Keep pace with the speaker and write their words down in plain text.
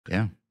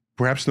Yeah.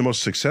 perhaps the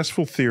most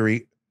successful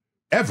theory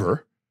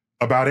ever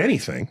about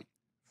anything,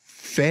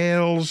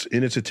 fails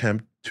in its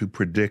attempt to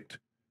predict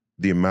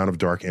the amount of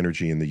dark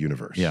energy in the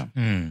universe. Yeah.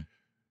 And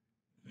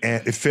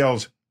it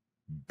fails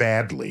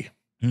badly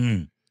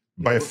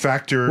by a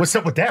factor. What's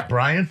up with that,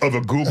 Brian? Of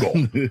a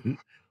googol.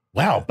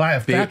 Wow, by a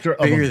factor of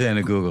bigger than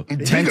a googol.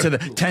 10 to the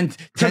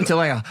 10 to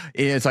like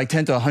it's like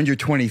 10 to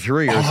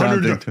 123 or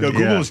something. No,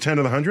 Google is 10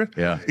 to the 100.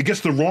 Yeah. It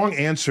gets the wrong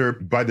answer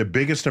by the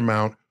biggest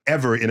amount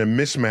ever in a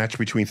mismatch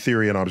between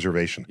theory and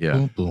observation.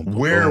 Yeah.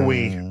 Where are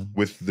we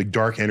with the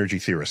dark energy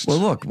theorists? Well,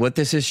 look, what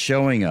this is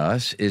showing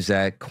us is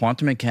that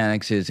quantum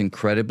mechanics is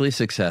incredibly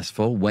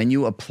successful when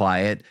you apply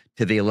it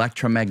to the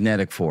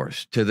electromagnetic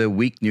force, to the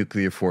weak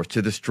nuclear force,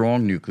 to the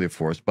strong nuclear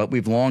force. But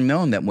we've long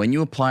known that when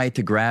you apply it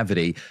to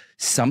gravity,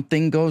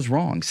 something goes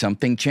wrong,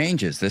 something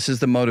changes. This is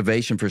the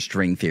motivation for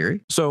string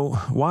theory. So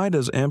why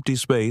does empty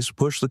space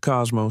push the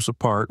cosmos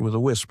apart with a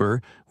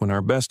whisper when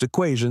our best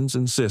equations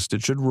insist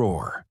it should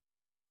roar?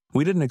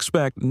 We didn't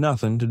expect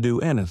nothing to do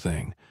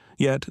anything,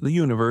 yet the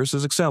universe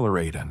is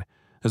accelerating,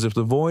 as if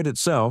the void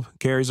itself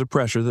carries a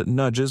pressure that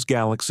nudges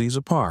galaxies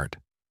apart.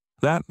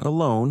 That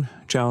alone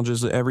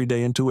challenges the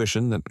everyday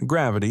intuition that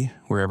gravity,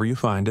 wherever you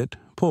find it,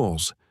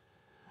 pulls.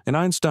 In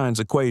Einstein's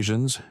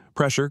equations,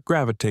 pressure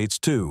gravitates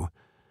too.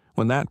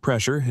 When that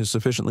pressure is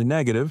sufficiently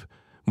negative,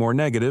 more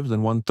negative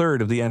than 1/3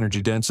 of the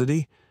energy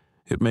density,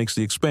 it makes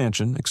the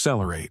expansion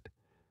accelerate.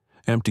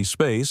 Empty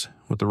space,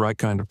 with the right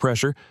kind of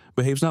pressure,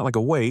 behaves not like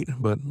a weight,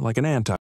 but like an anti.